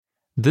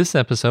This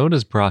episode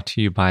is brought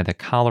to you by the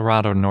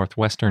Colorado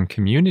Northwestern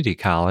Community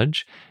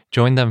College.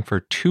 Join them for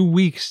 2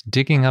 weeks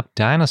digging up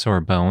dinosaur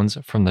bones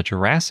from the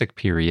Jurassic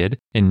period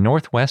in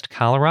Northwest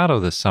Colorado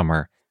this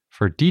summer.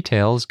 For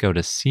details, go to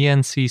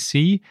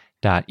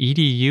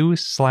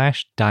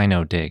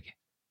cncc.edu/dinodig.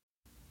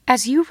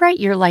 As you write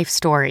your life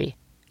story,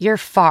 you're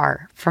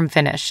far from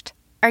finished.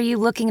 Are you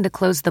looking to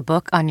close the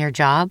book on your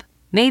job?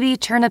 Maybe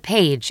turn a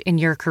page in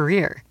your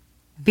career?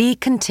 Be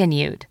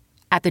continued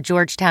at the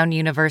Georgetown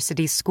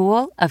University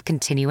School of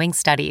Continuing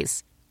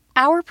Studies.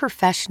 Our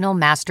professional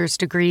master's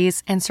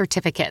degrees and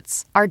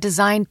certificates are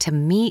designed to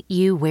meet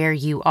you where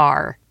you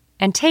are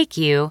and take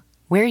you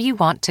where you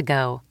want to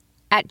go.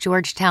 At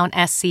Georgetown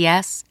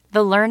SCS,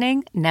 the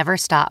learning never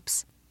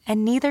stops,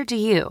 and neither do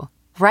you.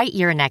 Write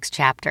your next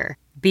chapter.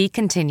 Be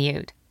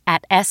continued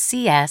at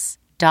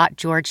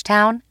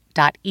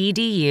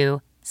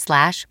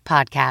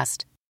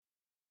scs.georgetown.edu/podcast.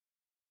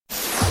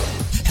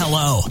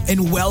 Hello,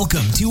 and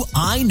welcome to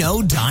I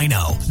Know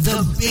Dino,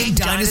 the Big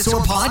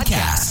Dinosaur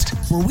Podcast,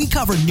 where we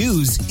cover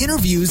news,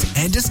 interviews,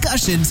 and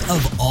discussions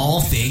of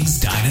all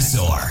things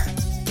dinosaur.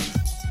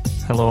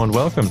 Hello and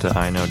welcome to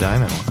I Know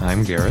Dino.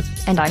 I'm Garrett.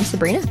 And I'm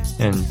Sabrina.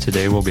 And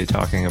today we'll be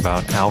talking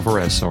about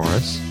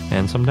Alvarezsaurus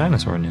and some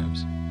dinosaur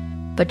news.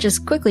 But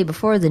just quickly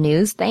before the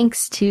news,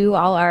 thanks to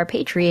all our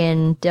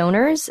Patreon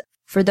donors.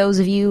 For those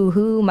of you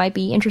who might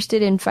be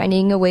interested in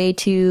finding a way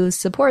to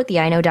support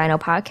the I Know Dino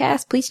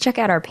podcast, please check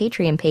out our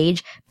Patreon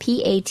page,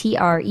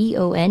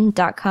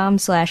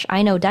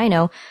 patreon.com/I Know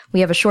Dino. We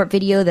have a short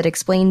video that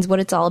explains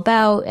what it's all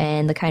about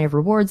and the kind of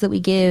rewards that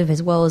we give,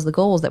 as well as the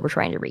goals that we're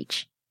trying to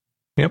reach.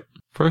 Yep.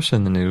 First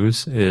in the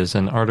news is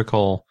an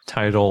article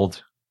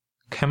titled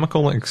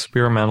Chemical,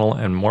 Experimental,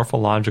 and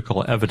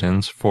Morphological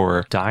Evidence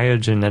for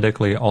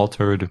Diagenetically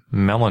Altered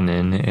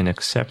Melanin in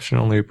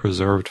Exceptionally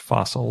Preserved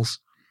Fossils.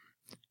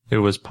 It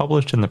was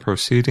published in the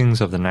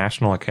Proceedings of the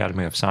National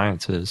Academy of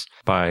Sciences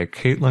by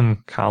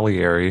Caitlin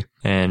Collieri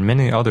and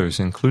many others,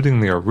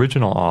 including the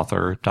original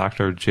author,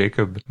 Dr.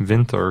 Jacob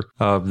Vinther,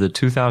 of the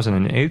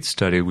 2008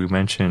 study we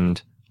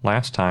mentioned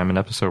last time in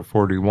episode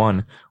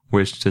 41,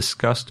 which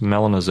discussed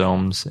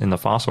melanosomes in the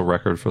fossil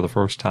record for the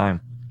first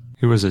time.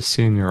 He was a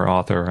senior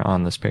author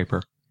on this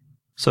paper.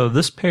 So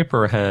this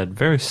paper had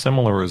very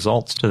similar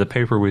results to the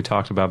paper we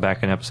talked about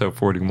back in episode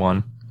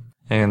 41,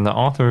 and the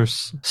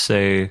authors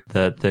say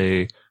that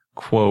they,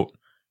 quote,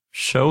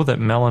 show that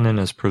melanin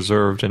is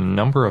preserved in a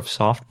number of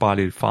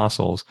soft-bodied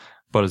fossils,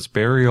 but its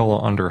burial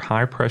under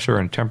high pressure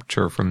and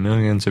temperature for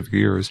millions of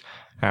years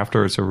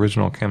after its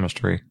original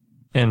chemistry,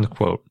 end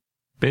quote.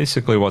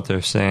 Basically what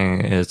they're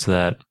saying is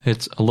that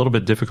it's a little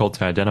bit difficult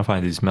to identify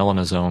these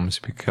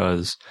melanosomes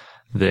because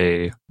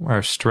they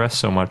are stressed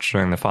so much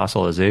during the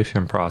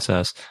fossilization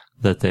process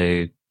that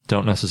they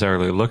don't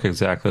necessarily look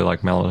exactly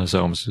like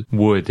melanosomes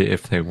would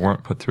if they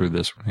weren't put through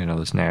this,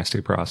 this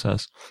nasty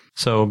process.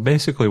 So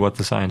basically what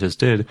the scientists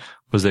did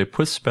was they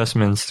put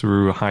specimens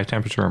through high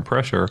temperature and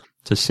pressure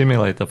to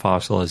simulate the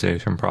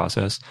fossilization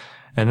process,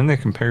 and then they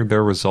compared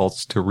their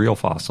results to real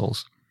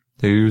fossils.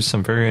 They used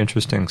some very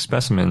interesting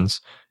specimens,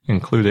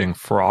 including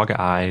frog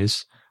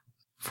eyes,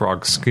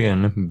 frog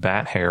skin,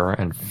 bat hair,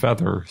 and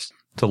feathers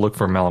to look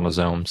for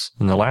melanosomes.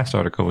 In the last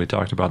article we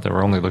talked about, they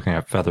were only looking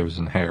at feathers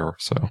and hair,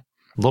 so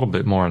a little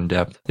bit more in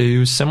depth. They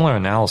used similar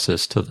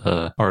analysis to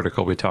the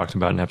article we talked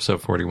about in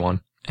episode 41,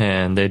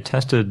 and they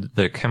tested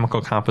the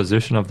chemical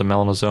composition of the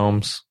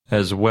melanosomes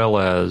as well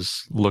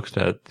as looked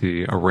at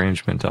the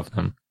arrangement of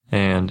them.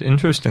 And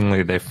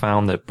interestingly, they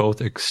found that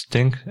both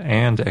extinct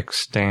and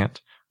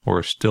extant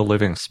or still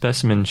living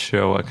specimens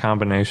show a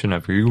combination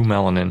of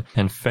eumelanin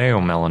and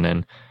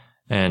pheomelanin,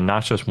 and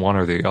not just one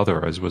or the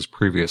other as was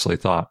previously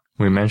thought.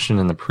 We mentioned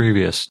in the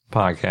previous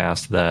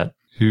podcast that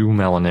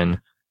eumelanin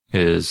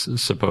is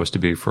supposed to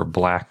be for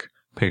black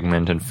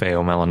pigment and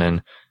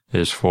pheomelanin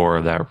is for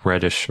that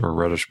reddish or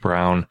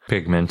reddish-brown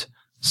pigment.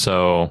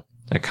 So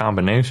a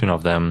combination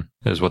of them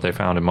is what they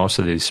found in most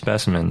of these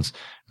specimens,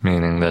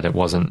 meaning that it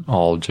wasn't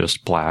all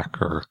just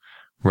black or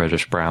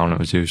reddish-brown. It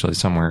was usually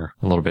somewhere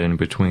a little bit in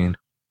between.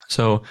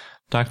 So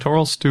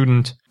doctoral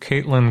student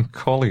Caitlin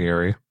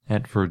Collieri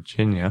at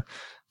Virginia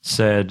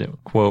said,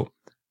 quote,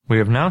 we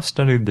have now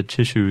studied the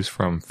tissues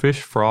from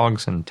fish,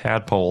 frogs, and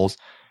tadpoles,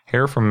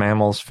 hair from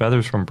mammals,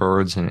 feathers from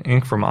birds, and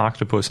ink from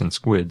octopus and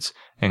squids,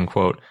 end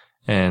quote,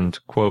 and,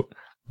 quote,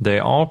 they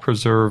all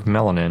preserve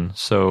melanin,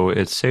 so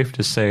it's safe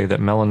to say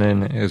that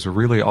melanin is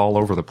really all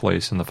over the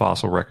place in the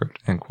fossil record,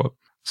 end quote.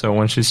 So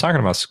when she's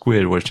talking about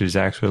squid, what she's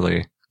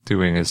actually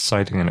doing is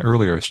citing an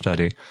earlier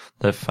study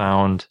that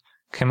found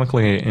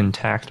chemically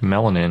intact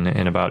melanin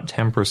in about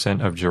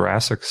 10% of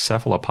Jurassic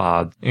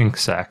cephalopod ink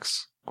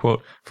sacs.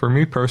 Quote, for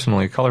me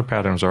personally, color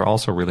patterns are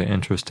also really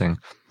interesting.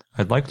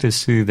 I'd like to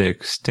see the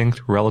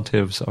extinct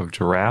relatives of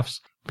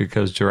giraffes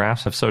because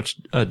giraffes have such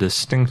a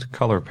distinct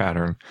color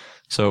pattern,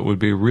 so it would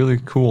be really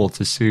cool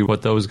to see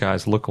what those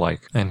guys look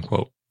like, end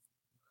quote.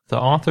 The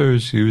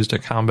authors used a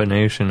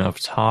combination of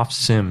TOF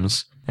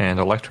SIMS and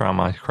electron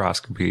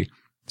microscopy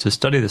to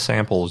study the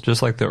samples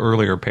just like the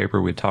earlier paper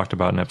we talked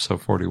about in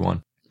episode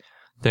 41.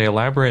 They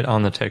elaborate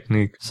on the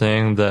technique,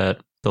 saying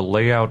that The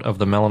layout of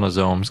the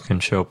melanosomes can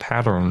show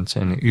patterns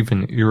and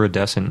even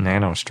iridescent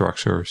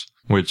nanostructures,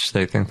 which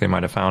they think they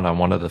might have found on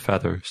one of the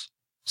feathers.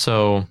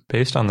 So,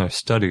 based on their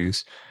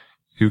studies,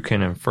 you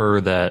can infer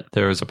that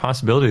there is a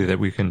possibility that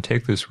we can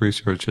take this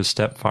research a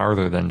step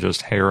farther than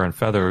just hair and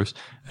feathers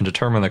and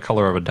determine the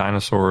color of a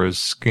dinosaur's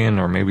skin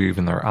or maybe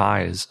even their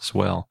eyes as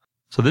well.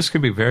 So this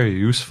could be very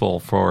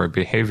useful for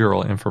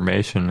behavioral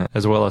information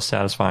as well as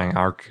satisfying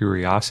our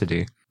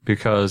curiosity,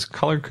 because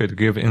color could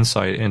give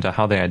insight into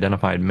how they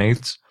identified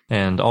mates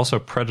and also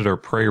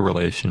predator-prey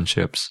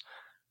relationships.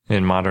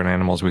 In modern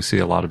animals, we see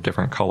a lot of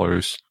different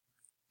colors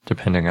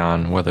depending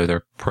on whether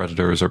they're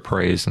predators or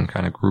preys and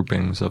kind of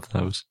groupings of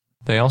those.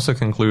 They also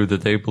conclude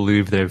that they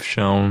believe they've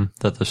shown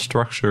that the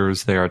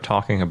structures they are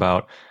talking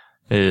about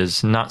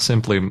is not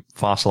simply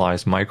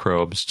fossilized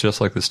microbes, just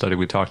like the study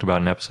we talked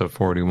about in episode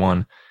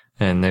 41,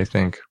 and they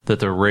think that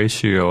the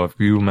ratio of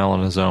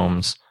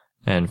eumelanosomes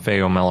and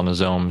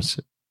phaeomelanosomes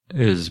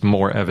is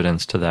more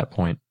evidence to that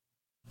point.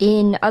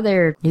 In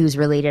other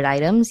news-related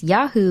items,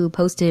 Yahoo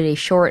posted a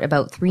short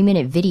about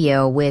 3-minute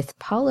video with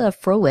Paula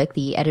Froelich,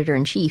 the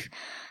editor-in-chief,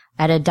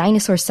 at a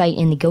dinosaur site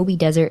in the Gobi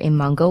Desert in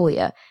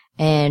Mongolia.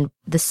 And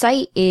the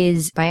site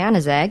is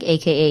Bayanazag,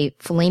 aka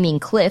Flaming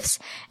Cliffs,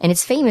 and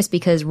it's famous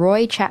because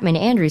Roy Chapman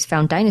Andrews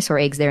found dinosaur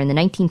eggs there in the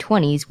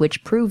 1920s,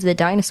 which proved that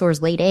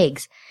dinosaurs laid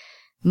eggs.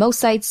 Most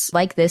sites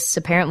like this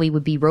apparently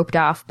would be roped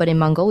off, but in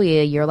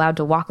Mongolia, you're allowed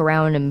to walk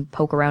around and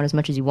poke around as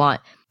much as you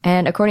want.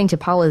 And according to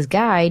Paula's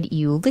guide,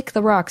 you lick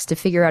the rocks to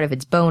figure out if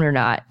it's bone or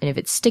not. And if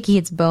it's sticky,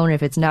 it's bone.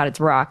 If it's not, it's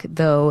rock,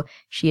 though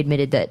she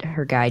admitted that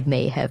her guide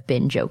may have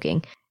been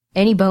joking.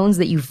 Any bones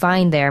that you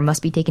find there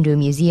must be taken to a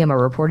museum or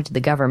reported to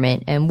the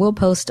government, and we'll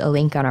post a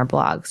link on our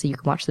blog so you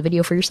can watch the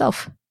video for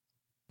yourself.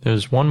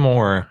 There's one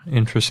more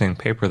interesting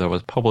paper that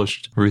was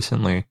published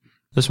recently.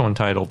 This one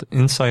titled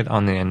Insight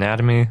on the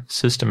Anatomy,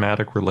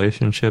 Systematic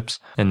Relationships,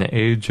 and the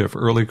Age of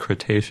Early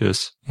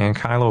Cretaceous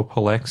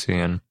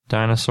Ankylopalexian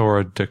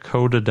Dinosaur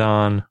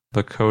Dikododon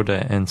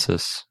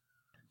lakotaensis.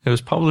 It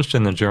was published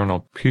in the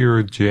journal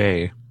Peer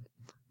J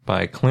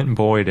by Clint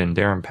Boyd and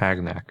Darren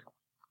Pagnak.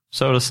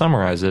 So to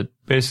summarize it,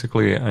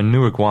 basically a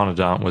new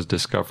iguanodont was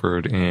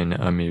discovered in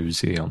a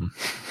museum.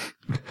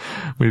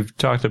 We've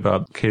talked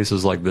about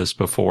cases like this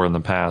before in the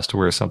past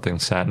where something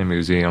sat in a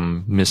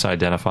museum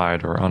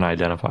misidentified or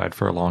unidentified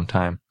for a long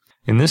time.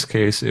 In this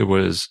case, it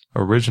was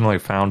originally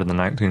found in the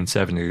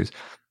 1970s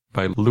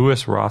by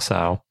Louis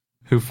Rossau,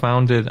 who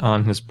found it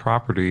on his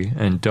property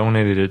and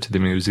donated it to the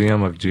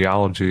Museum of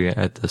Geology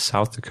at the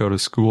South Dakota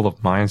School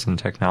of Mines and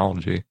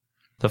Technology.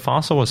 The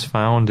fossil was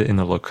found in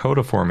the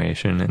Lakota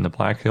Formation in the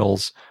Black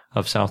Hills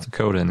of South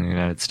Dakota in the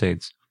United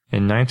States.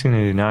 In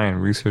 1989,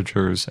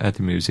 researchers at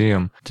the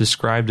museum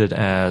described it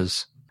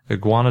as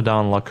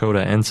Iguanodon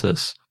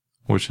lakotaensis,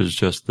 which is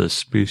just the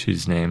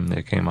species name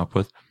they came up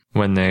with,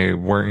 when they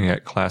weren't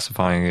yet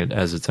classifying it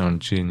as its own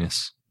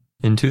genus.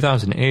 In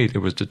 2008, it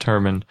was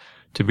determined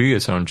to be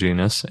its own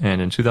genus,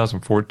 and in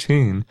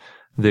 2014,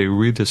 they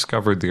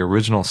rediscovered the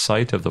original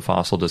site of the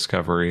fossil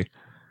discovery,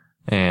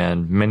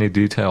 and many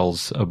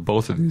details of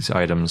both of these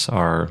items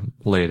are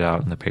laid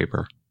out in the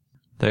paper.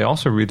 They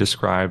also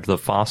redescribed the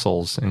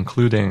fossils,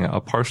 including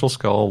a partial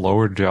skull,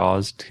 lower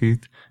jaws,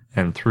 teeth,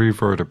 and 3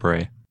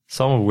 vertebrae,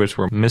 some of which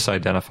were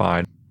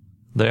misidentified.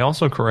 They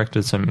also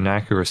corrected some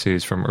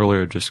inaccuracies from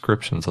earlier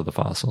descriptions of the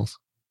fossils.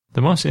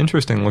 The most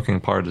interesting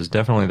looking part is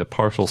definitely the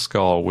partial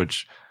skull,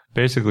 which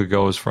basically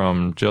goes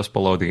from just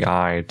below the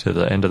eye to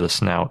the end of the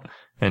snout,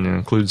 and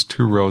includes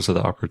 2 rows of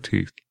the upper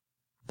teeth.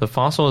 The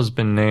fossil has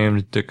been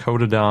named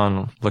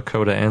Dikododon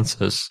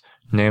lakotaensis,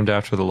 named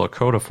after the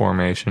Lakota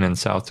Formation in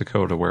South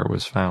Dakota where it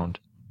was found.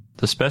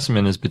 The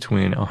specimen is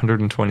between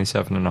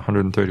 127 and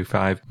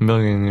 135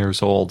 million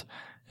years old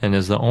and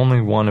is the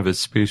only one of its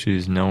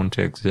species known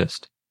to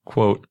exist.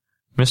 Quote,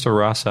 Mr.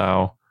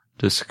 Rossau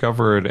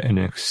discovered an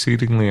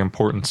exceedingly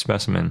important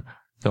specimen,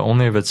 the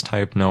only of its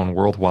type known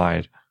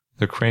worldwide.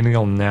 The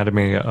cranial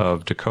anatomy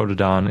of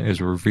Dikododon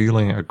is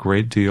revealing a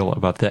great deal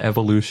about the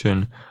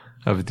evolution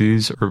of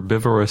these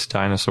herbivorous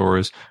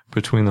dinosaurs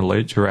between the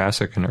late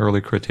Jurassic and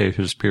early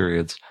Cretaceous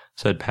periods,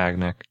 said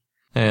Pagnak.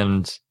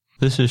 And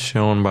this is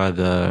shown by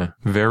the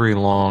very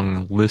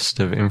long list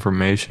of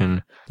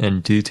information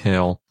and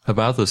detail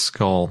about the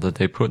skull that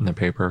they put in the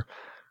paper,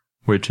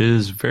 which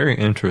is very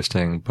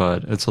interesting,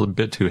 but it's a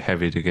bit too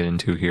heavy to get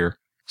into here.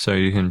 So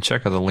you can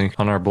check out the link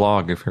on our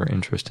blog if you're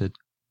interested.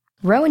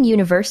 Rowan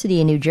University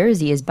in New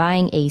Jersey is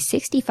buying a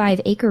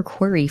 65-acre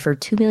quarry for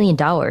 $2 million,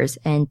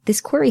 and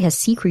this quarry has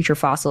sea creature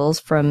fossils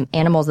from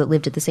animals that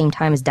lived at the same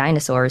time as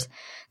dinosaurs.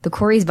 The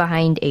quarry is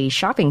behind a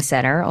shopping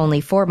center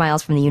only 4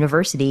 miles from the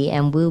university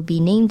and will be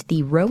named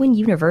the Rowan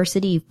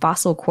University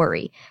Fossil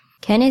Quarry.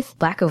 Kenneth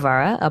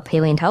Blackovara, a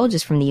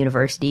paleontologist from the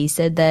university,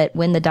 said that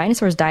when the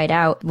dinosaurs died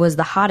out was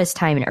the hottest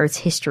time in Earth's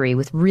history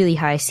with really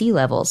high sea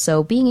levels,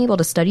 so being able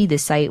to study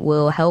this site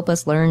will help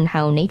us learn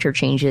how nature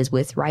changes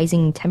with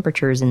rising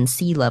temperatures and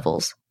sea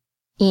levels.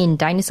 In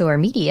dinosaur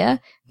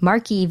media,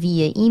 Marky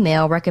via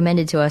email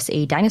recommended to us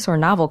a dinosaur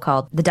novel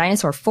called The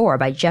Dinosaur 4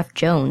 by Jeff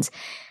Jones,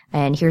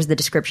 and here's the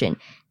description.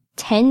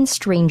 10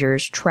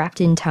 strangers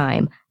trapped in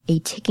time. A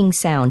ticking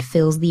sound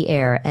fills the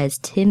air as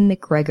Tim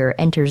McGregor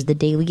enters the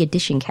Daily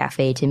Edition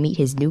cafe to meet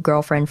his new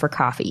girlfriend for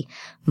coffee.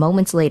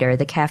 Moments later,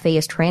 the cafe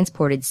is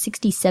transported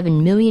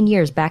 67 million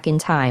years back in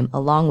time,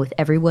 along with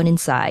everyone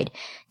inside.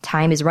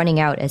 Time is running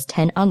out as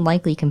 10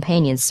 unlikely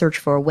companions search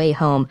for a way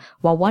home,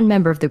 while one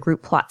member of the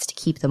group plots to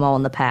keep them all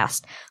in the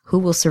past. Who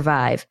will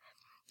survive?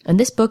 And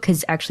this book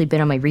has actually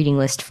been on my reading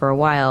list for a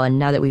while, and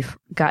now that we've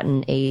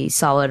gotten a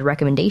solid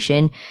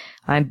recommendation,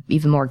 I'm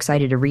even more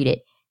excited to read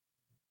it.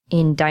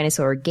 In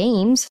dinosaur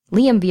games,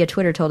 Liam via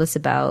Twitter told us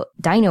about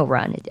Dino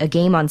Run, a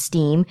game on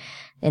Steam,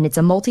 and it's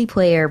a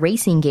multiplayer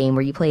racing game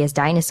where you play as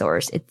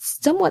dinosaurs. It's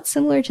somewhat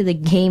similar to the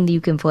game that you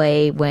can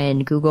play when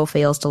Google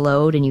fails to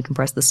load and you can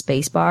press the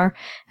space bar,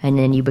 and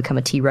then you become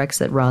a T-Rex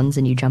that runs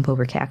and you jump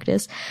over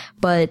cactus.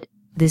 But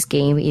this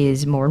game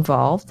is more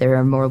involved. There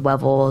are more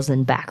levels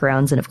and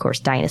backgrounds and, of course,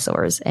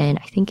 dinosaurs, and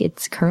I think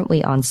it's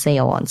currently on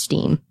sale on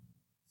Steam.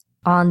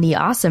 On the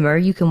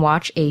Awesomer, you can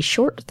watch a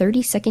short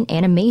 30-second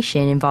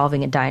animation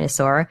involving a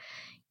dinosaur.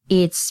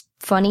 It's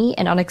funny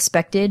and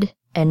unexpected,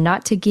 and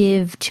not to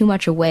give too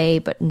much away,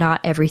 but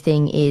not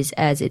everything is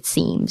as it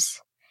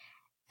seems.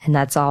 And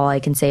that's all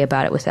I can say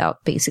about it without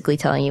basically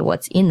telling you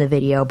what's in the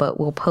video, but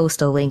we'll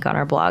post a link on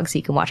our blog so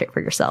you can watch it for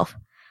yourself.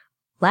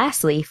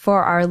 Lastly,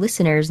 for our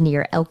listeners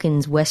near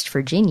Elkins, West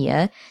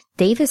Virginia,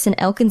 Davis and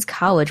Elkins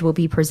College will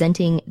be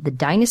presenting the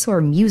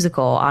Dinosaur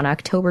Musical on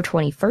October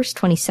 21st,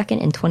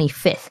 22nd, and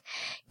 25th.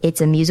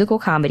 It's a musical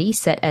comedy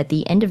set at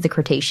the end of the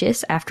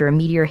Cretaceous after a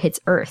meteor hits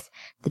Earth.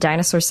 The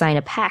dinosaurs sign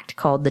a pact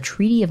called the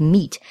Treaty of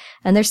Meat,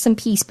 and there's some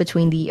peace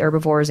between the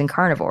herbivores and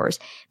carnivores.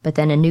 But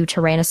then a new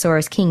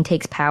Tyrannosaurus king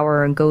takes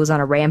power and goes on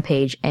a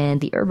rampage,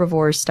 and the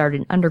herbivores start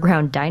an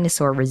underground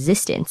dinosaur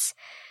resistance.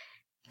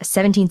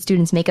 17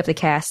 students make up the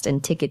cast,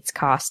 and tickets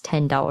cost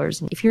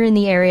 $10. If you're in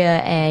the area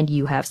and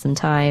you have some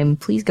time,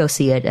 please go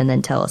see it and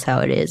then tell us how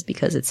it is,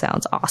 because it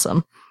sounds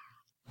awesome.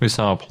 We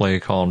saw a play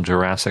called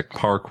Jurassic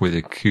Park with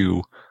a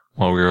Q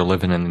while we were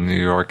living in the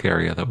New York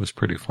area. That was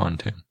pretty fun,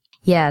 too.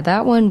 Yeah,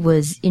 that one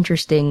was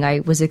interesting. I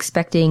was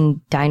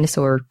expecting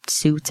dinosaur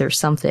suits or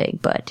something,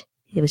 but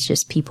it was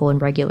just people in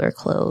regular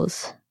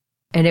clothes.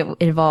 And it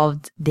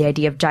involved the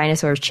idea of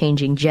dinosaurs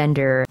changing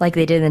gender, like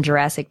they did in the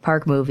Jurassic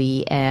Park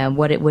movie, and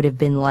what it would have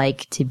been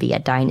like to be a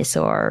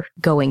dinosaur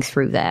going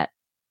through that.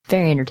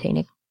 Very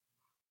entertaining.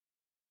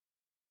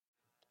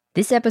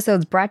 This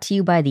episode's brought to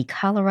you by the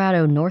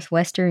Colorado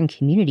Northwestern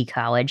Community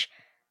College,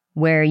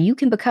 where you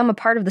can become a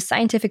part of the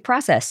scientific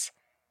process.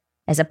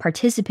 As a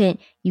participant,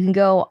 you can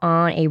go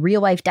on a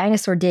real-life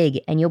dinosaur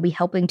dig, and you'll be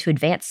helping to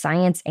advance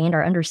science and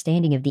our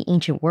understanding of the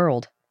ancient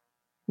world.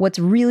 What's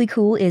really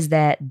cool is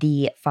that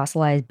the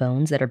fossilized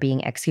bones that are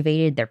being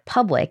excavated, they're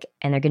public,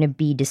 and they're going to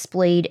be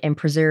displayed and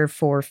preserved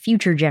for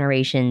future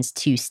generations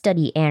to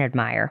study and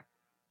admire.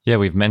 Yeah,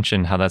 we've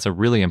mentioned how that's a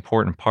really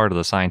important part of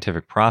the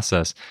scientific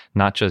process,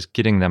 not just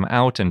getting them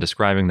out and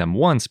describing them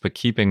once, but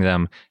keeping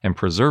them and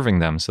preserving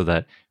them so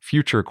that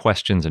future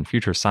questions and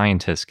future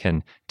scientists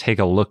can take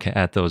a look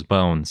at those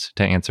bones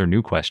to answer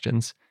new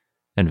questions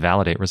and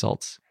validate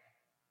results.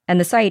 And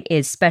the site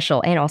is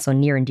special and also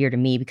near and dear to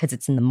me because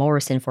it's in the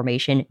Morrison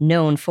Formation,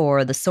 known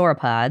for the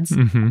sauropods,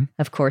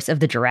 of course,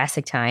 of the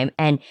Jurassic time.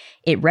 And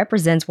it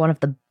represents one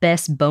of the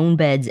best bone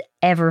beds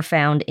ever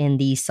found in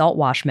the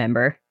saltwash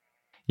member.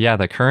 Yeah,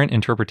 the current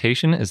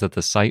interpretation is that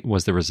the site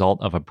was the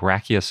result of a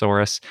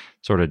Brachiosaurus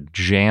sort of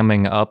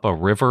jamming up a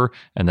river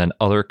and then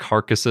other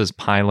carcasses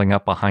piling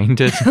up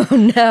behind it.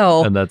 Oh,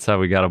 no. And that's how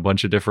we got a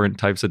bunch of different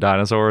types of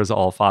dinosaurs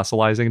all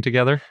fossilizing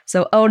together.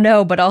 So, oh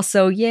no, but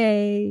also,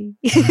 yay.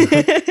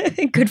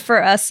 Good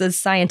for us as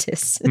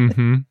scientists.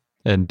 And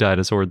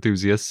dinosaur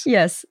enthusiasts.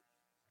 Yes.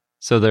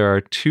 So there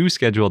are 2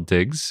 scheduled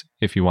digs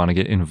if you want to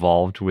get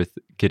involved with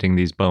getting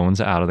these bones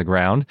out of the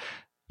ground.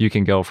 You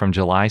can go from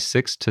July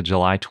 6th to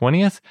July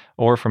 20th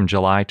or from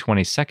July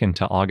 22nd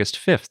to August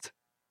 5th.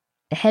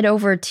 Head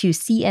over to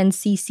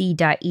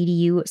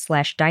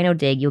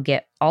cncc.edu/dinodig. You'll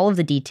get all of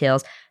the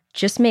details.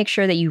 Just make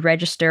sure that you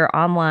register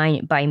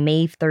online by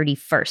May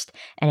 31st.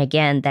 And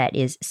again, that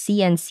is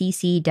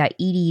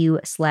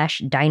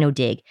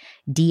cncc.edu/dinodig,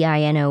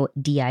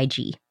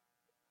 DINODIG.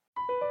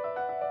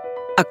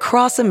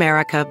 Across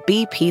America,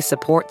 BP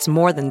supports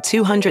more than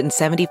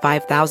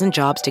 275,000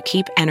 jobs to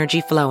keep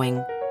energy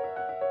flowing.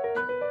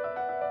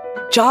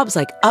 Jobs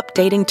like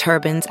updating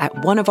turbines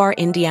at one of our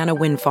Indiana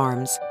wind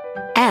farms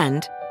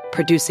and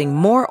producing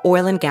more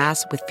oil and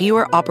gas with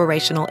fewer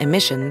operational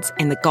emissions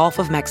in the Gulf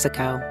of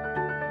Mexico.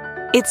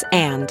 It's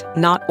and,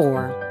 not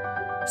or.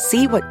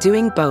 See what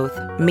doing both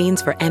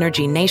means for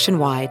energy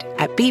nationwide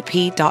at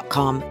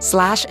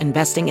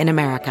bp.com/investing in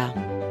America.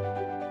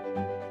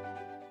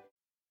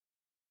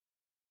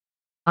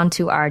 On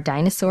to our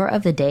dinosaur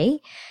of the day,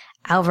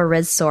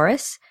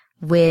 Alvarezsaurus,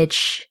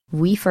 which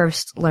we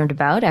first learned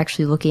about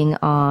actually looking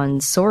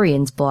on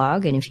Saurian's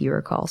blog. And if you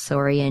recall,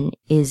 Saurian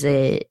is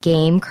a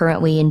game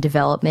currently in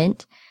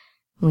development.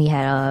 We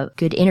had a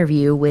good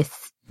interview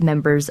with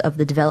members of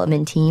the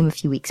development team a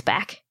few weeks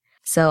back.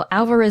 So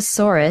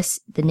Alvarezsaurus,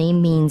 the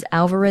name means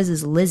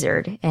Alvarez's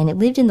lizard, and it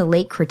lived in the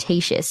late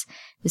Cretaceous.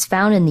 It was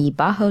found in the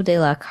Bajo de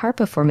la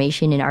Carpa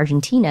Formation in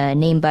Argentina and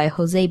named by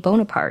José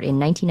Bonaparte in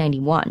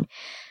 1991.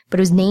 But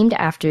it was named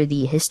after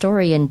the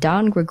historian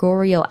Don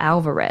Gregorio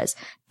Alvarez.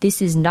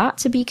 This is not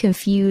to be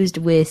confused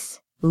with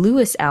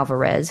Luis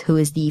Alvarez, who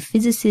is the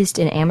physicist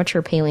and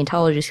amateur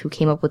paleontologist who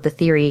came up with the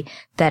theory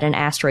that an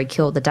asteroid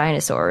killed the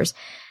dinosaurs.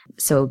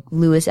 So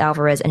Luis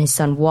Alvarez and his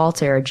son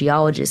Walter, a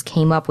geologist,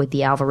 came up with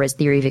the Alvarez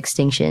theory of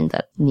extinction,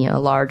 that, a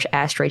large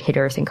asteroid hit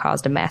Earth and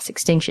caused a mass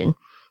extinction.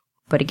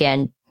 But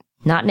again,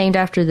 not named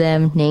after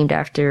them, named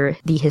after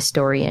the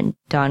historian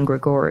Don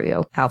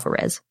Gregorio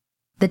Alvarez.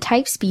 The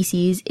type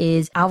species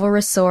is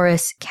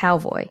Alvarezsaurus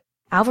calvoi.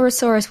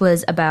 Alvarezsaurus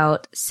was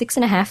about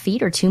 6.5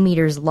 feet or 2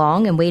 meters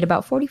long and weighed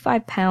about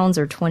 45 pounds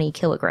or 20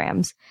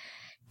 kilograms.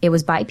 It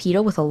was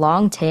bipedal with a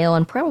long tail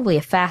and probably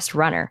a fast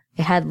runner.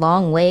 It had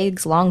long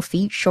legs, long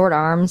feet, short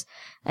arms,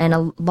 and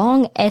a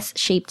long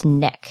S-shaped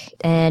neck.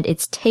 And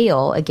its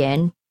tail,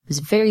 again, was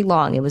very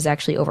long. It was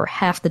actually over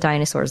half the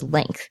dinosaur's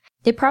length.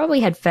 It probably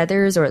had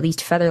feathers or at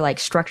least feather-like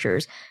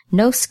structures.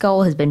 No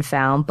skull has been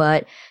found,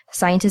 but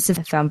scientists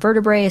have found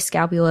vertebrae, a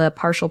scapula,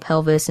 partial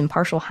pelvis, and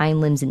partial hind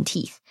limbs and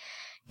teeth.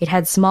 It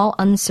had small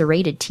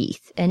unserrated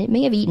teeth, and it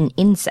may have eaten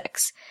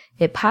insects.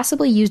 It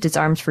possibly used its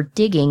arms for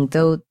digging,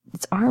 though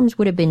its arms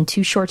would have been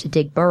too short to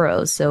dig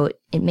burrows, so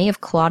it may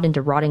have clawed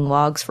into rotting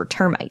logs for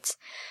termites.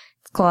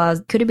 Its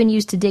claws could have been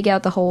used to dig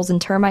out the holes in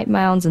termite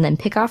mounds and then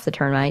pick off the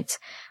termites.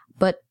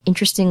 But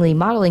interestingly,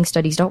 modeling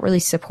studies don't really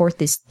support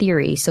this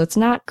theory, so it's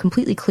not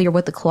completely clear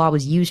what the claw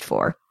was used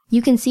for.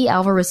 You can see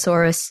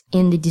Alvarezsaurus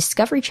in the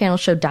Discovery Channel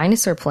show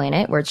Dinosaur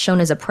Planet, where it's shown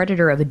as a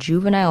predator of a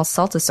juvenile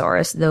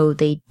Saltosaurus, though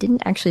they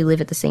didn't actually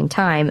live at the same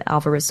time.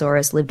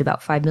 Alvarezsaurus lived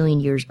about 5 million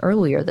years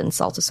earlier than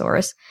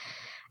Saltosaurus.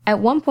 At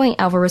one point,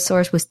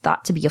 Alvarezsaurus was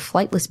thought to be a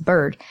flightless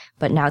bird,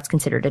 but now it's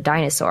considered a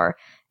dinosaur.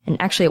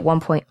 And actually, at one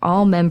point,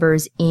 all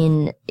members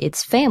in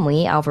its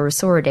family,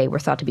 Alvarezsauridae, were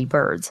thought to be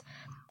birds.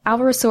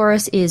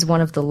 Alvarezsaurus is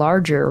one of the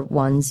larger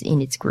ones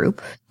in its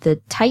group. The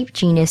type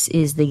genus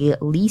is the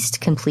least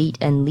complete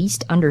and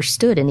least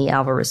understood in the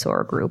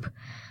Alvarezsaur group.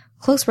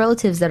 Close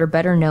relatives that are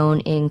better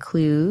known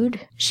include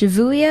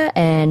Shibuya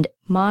and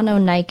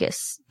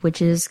Mononychus,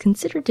 which is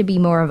considered to be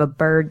more of a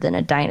bird than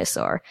a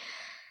dinosaur.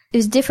 It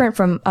was different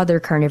from other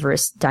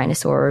carnivorous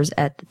dinosaurs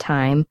at the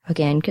time,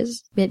 again,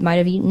 because it might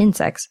have eaten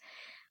insects.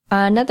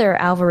 Another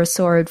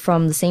Alvarezsaurid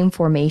from the same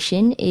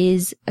formation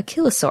is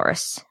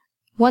Ankylosaurus.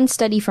 One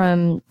study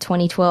from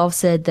 2012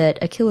 said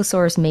that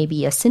Ankylosaurus may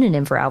be a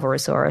synonym for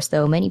Alvarezsaurus,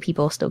 though many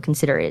people still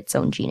consider it its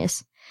own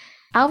genus.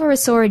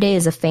 Alvarezsauridae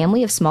is a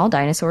family of small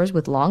dinosaurs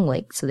with long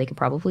legs, so they could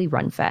probably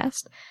run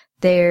fast.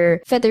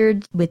 They're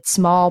feathered with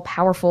small,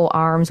 powerful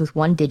arms with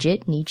one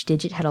digit, and each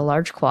digit had a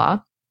large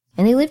claw.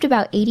 And they lived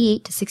about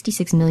 88 to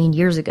 66 million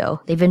years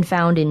ago. They've been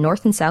found in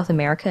North and South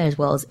America as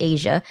well as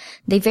Asia.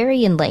 They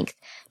vary in length,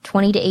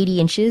 20 to 80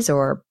 inches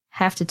or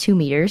half to 2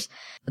 meters,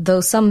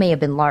 though some may have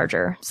been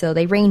larger. So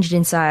they ranged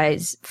in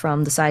size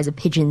from the size of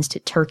pigeons to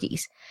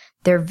turkeys.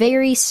 They're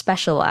very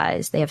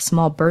specialized. They have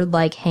small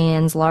bird-like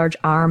hands, large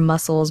arm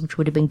muscles, which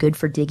would have been good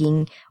for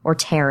digging or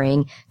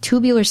tearing,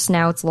 tubular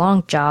snouts,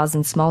 long jaws,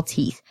 and small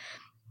teeth.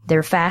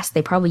 They're fast.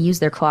 They probably use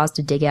their claws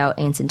to dig out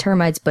ants and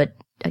termites, but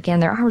again,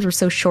 their arms were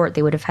so short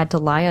they would have had to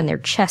lie on their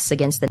chests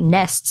against the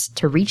nests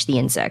to reach the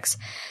insects.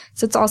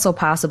 So it's also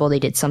possible they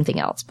did something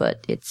else,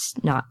 but it's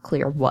not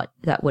clear what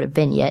that would have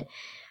been yet.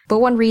 But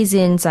one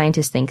reason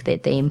scientists think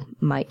that they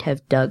might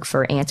have dug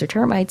for ants or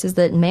termites is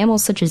that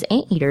mammals such as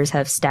anteaters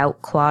have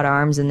stout clawed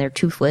arms and they're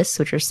toothless,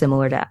 which are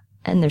similar to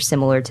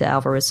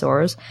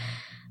Alvarezsaurs.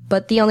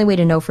 But the only way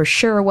to know for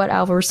sure what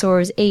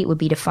Alvarezsaurus ate would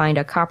be to find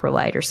a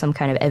coprolite or some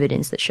kind of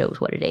evidence that shows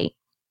what it ate.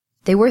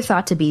 They were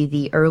thought to be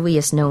the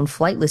earliest known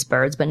flightless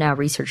birds, but now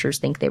researchers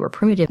think they were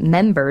primitive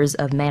members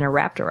of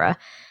Maniraptora.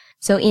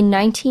 So in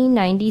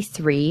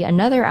 1993,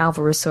 another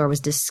Alvarezsaur was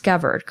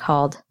discovered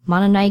called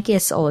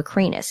Mononychus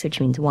olecranus, which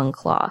means one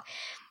claw.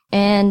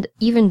 And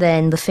even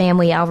then, the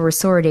family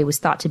Alvarezsauridae was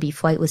thought to be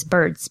flightless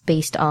birds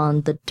based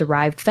on the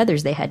derived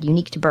feathers they had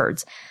unique to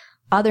birds.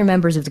 Other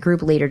members of the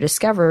group later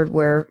discovered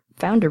were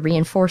found to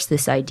reinforce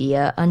this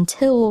idea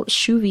until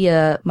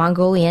Shuvia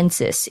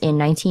mongoliensis in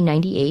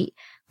 1998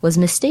 was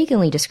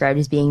mistakenly described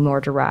as being more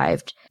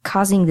derived,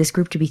 causing this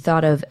group to be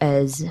thought of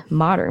as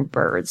modern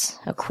birds,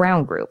 a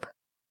crown group.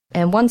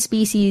 And one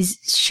species,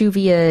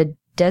 Shuvia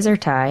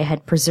deserti,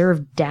 had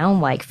preserved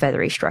down-like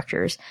feathery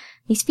structures.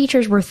 These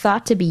features were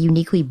thought to be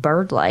uniquely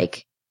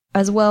bird-like,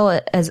 as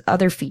well as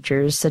other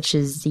features such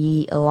as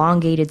the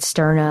elongated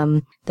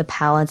sternum, the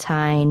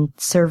palatine,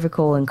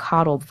 cervical, and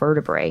caudal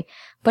vertebrae.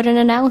 But an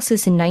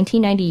analysis in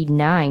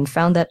 1999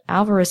 found that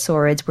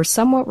Alvarezsaurids were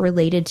somewhat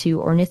related to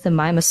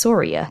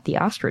Ornithomimosauria, the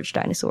ostrich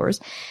dinosaurs,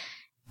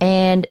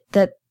 and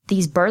that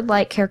these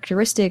bird-like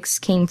characteristics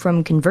came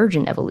from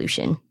convergent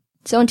evolution.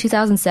 So in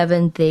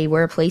 2007, they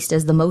were placed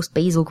as the most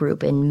basal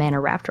group in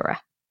Maniraptora.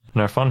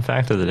 And our fun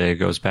fact of the day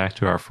goes back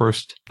to our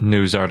first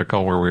news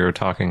article where we were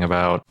talking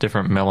about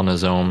different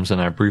melanosomes,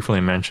 and I briefly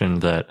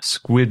mentioned that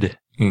squid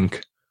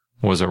ink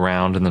was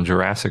around in the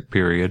Jurassic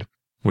period,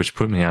 which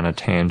put me on a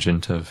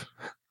tangent of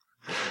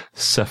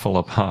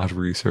cephalopod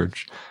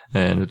research.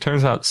 And it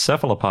turns out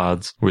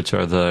cephalopods, which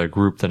are the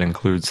group that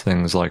includes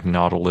things like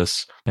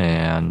nautilus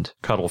and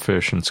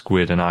cuttlefish and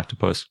squid and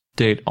octopus,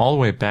 date all the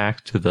way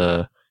back to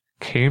the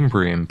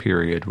Cambrian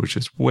period, which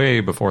is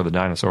way before the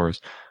dinosaurs.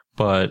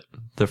 But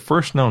the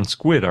first known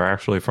squid are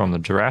actually from the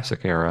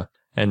Jurassic era,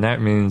 and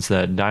that means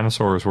that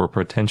dinosaurs were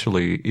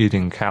potentially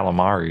eating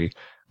calamari,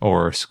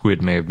 or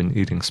squid may have been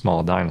eating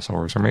small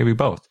dinosaurs, or maybe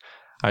both.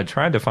 I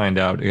tried to find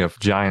out if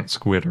giant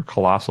squid or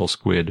colossal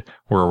squid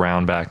were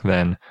around back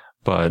then,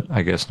 but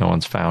I guess no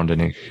one's found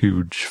any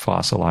huge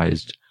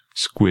fossilized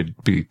squid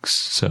beaks,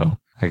 so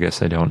I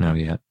guess I don't know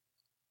yet.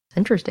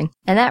 Interesting.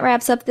 And that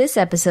wraps up this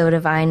episode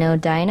of I Know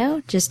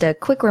Dino. Just a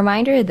quick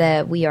reminder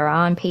that we are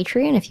on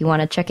Patreon. If you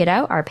want to check it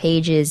out, our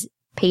page is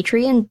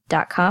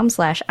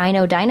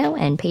patreon.com/iknowdino,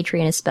 and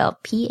Patreon is spelled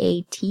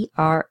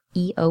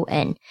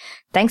Patreon.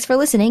 Thanks for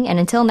listening, and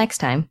until next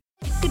time.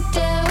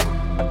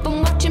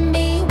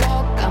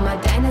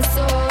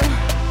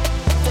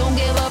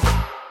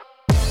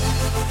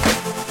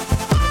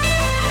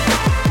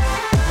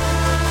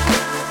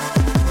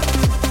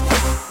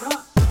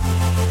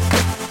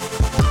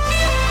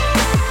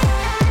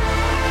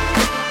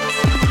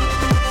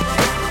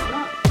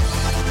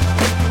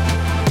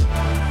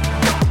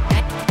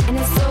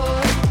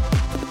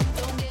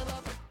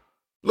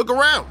 Look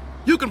around.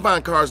 You can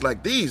find cars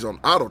like these on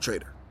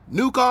AutoTrader.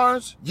 New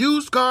cars,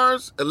 used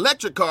cars,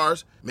 electric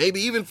cars, maybe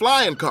even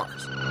flying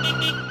cars.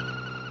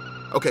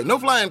 Okay, no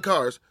flying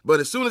cars, but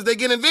as soon as they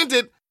get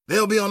invented,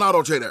 they'll be on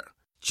AutoTrader.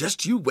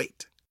 Just you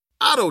wait.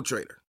 AutoTrader.